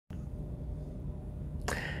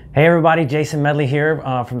Hey everybody, Jason Medley here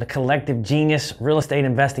from the Collective Genius Real Estate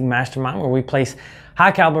Investing Mastermind, where we place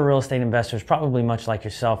high caliber real estate investors, probably much like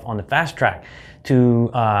yourself, on the fast track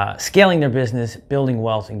to scaling their business, building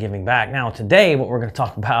wealth, and giving back. Now today, what we're going to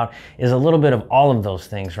talk about is a little bit of all of those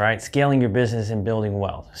things, right? Scaling your business and building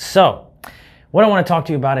wealth. So what I want to talk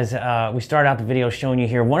to you about is, we started out the video showing you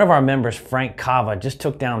here, one of our members, Frank Cava, just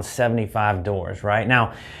took down 75 doors, right?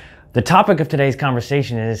 Now, the topic of today's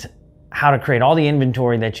conversation is how to create all the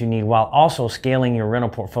inventory that you need while also scaling your rental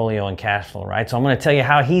portfolio and cash flow, right? So I'm going to tell you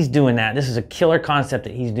how he's doing that. This is a killer concept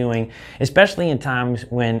that he's doing, especially in times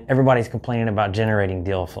when everybody's complaining about generating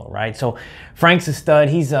deal flow, right? So Frank's a stud.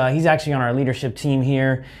 He's actually on our leadership team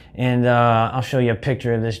here, and I'll show you a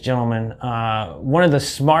picture of this gentleman. One of the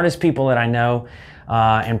smartest people that I know,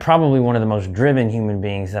 and probably one of the most driven human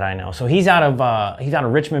beings that I know. So he's out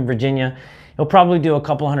of Richmond, Virginia. He'll probably do a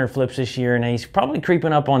couple hundred flips this year, and he's probably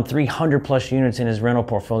creeping up on 300 plus units in his rental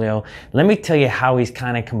portfolio. Let me tell you how he's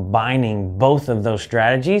kind of combining both of those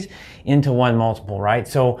strategies into one multiple, right?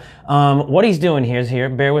 So what he's doing here,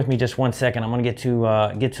 bear with me just one second. I'm gonna get to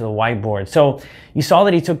the whiteboard. So you saw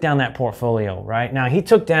that he took down that portfolio, right? Now he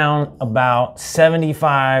took down about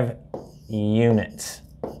 75 units,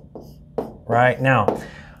 right? Now,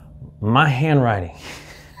 my handwriting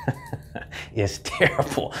is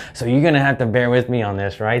terrible, so you're gonna have to bear with me on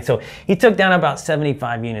this, right? So he took down about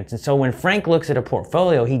 75 units, and so when Frank looks at a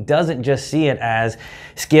portfolio, he doesn't just see it as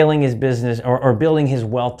scaling his business or building his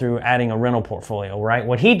wealth through adding a rental portfolio, right?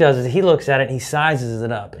 What he does is he looks at it, he sizes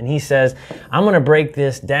it up, and he says, I'm gonna break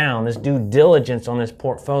this down, this due diligence on this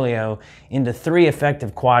portfolio, into 3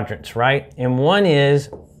 effective quadrants, right? And one is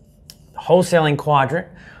wholesaling quadrant,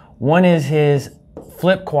 one is his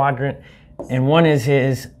flip quadrant, and one is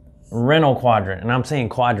his rental quadrant. And I'm saying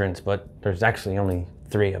quadrants, but there's actually only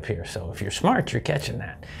 3 up here. So if you're smart, you're catching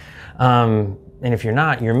that. And if you're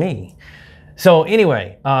not, you're me. So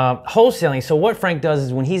anyway, wholesaling. So what Frank does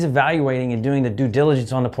is when he's evaluating and doing the due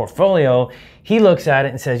diligence on the portfolio, he looks at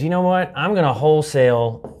it and says, you know what? I'm going to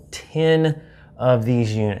wholesale 10 of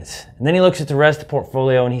these units. And then he looks at the rest of the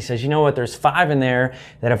portfolio and he says, you know what? There's 5 in there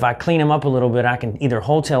that if I clean them up a little bit, I can either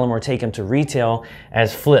wholesale them or take them to retail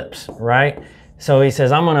as flips, right? So he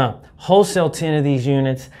says, I'm gonna wholesale 10 of these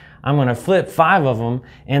units, I'm gonna flip 5 of them,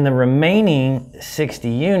 and the remaining 60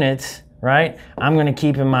 units, right, I'm gonna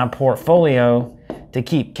keep in my portfolio to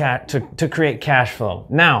create cash flow.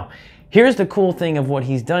 Now, here's the cool thing of what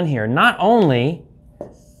he's done here. Not only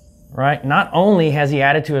has he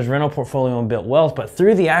added to his rental portfolio and built wealth, but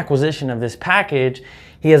through the acquisition of this package,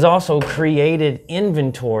 he has also created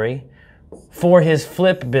inventory for his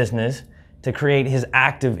flip business to create his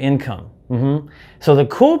active income. So the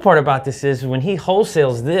cool part about this is when he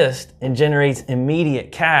wholesales this and generates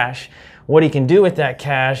immediate cash, what he can do with that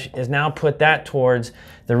cash is now put that towards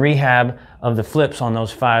the rehab of the flips on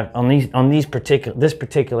those 5, this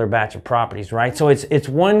particular batch of properties, right? So it's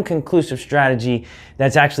one conclusive strategy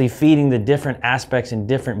that's actually feeding the different aspects and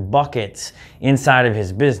different buckets inside of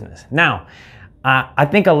his business. Now, I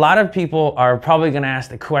think a lot of people are probably going to ask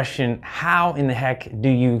the question, how in the heck do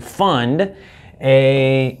you fund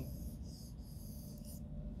a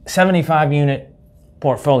 75 unit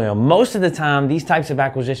portfolio? Most of the time, these types of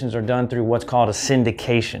acquisitions are done through what's called a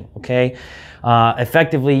syndication, okay?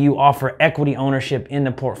 Effectively, you offer equity ownership in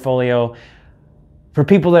the portfolio for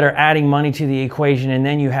people that are adding money to the equation, and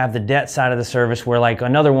then you have the debt side of the service where, like,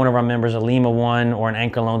 another one of our members, a Lima One or an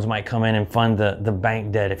Anchor Loans, might come in and fund the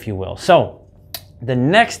bank debt, if you will. So the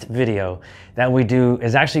next video that we do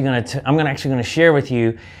is actually I'm actually going to share with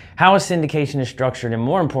you how a syndication is structured, and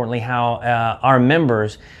more importantly, how our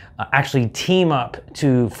members actually team up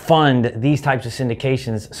to fund these types of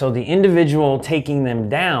syndications, so the individual taking them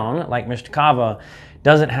down, like Mr. Cava,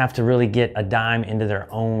 doesn't have to really get a dime into their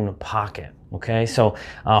own pocket. Okay, so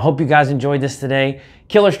hope you guys enjoyed this today.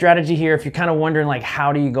 Killer strategy here. If you're kind of wondering, like,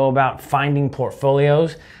 how do you go about finding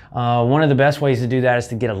portfolios? One of the best ways to do that is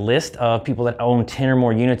to get a list of people that own 10 or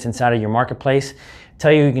more units inside of your marketplace.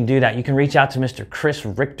 Tell you can do that. You can reach out to Mr. Chris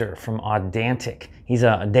Richter from Audantic. He's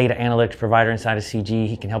a data analytics provider inside of CG.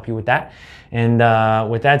 He can help you with that. And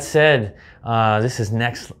with that said, this is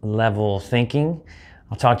next level thinking.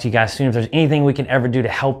 I'll talk to you guys soon. If there's anything we can ever do to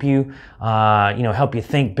help you, help you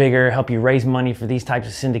think bigger, help you raise money for these types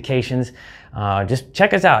of syndications, just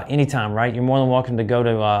check us out anytime, right? You're more than welcome to go to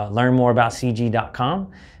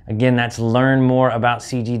learnmoreaboutcg.com. Again, that's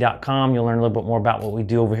learnmoreaboutcg.com. You'll learn a little bit more about what we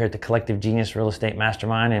do over here at the Collective Genius Real Estate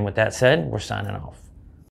Mastermind. And with that said, we're signing off.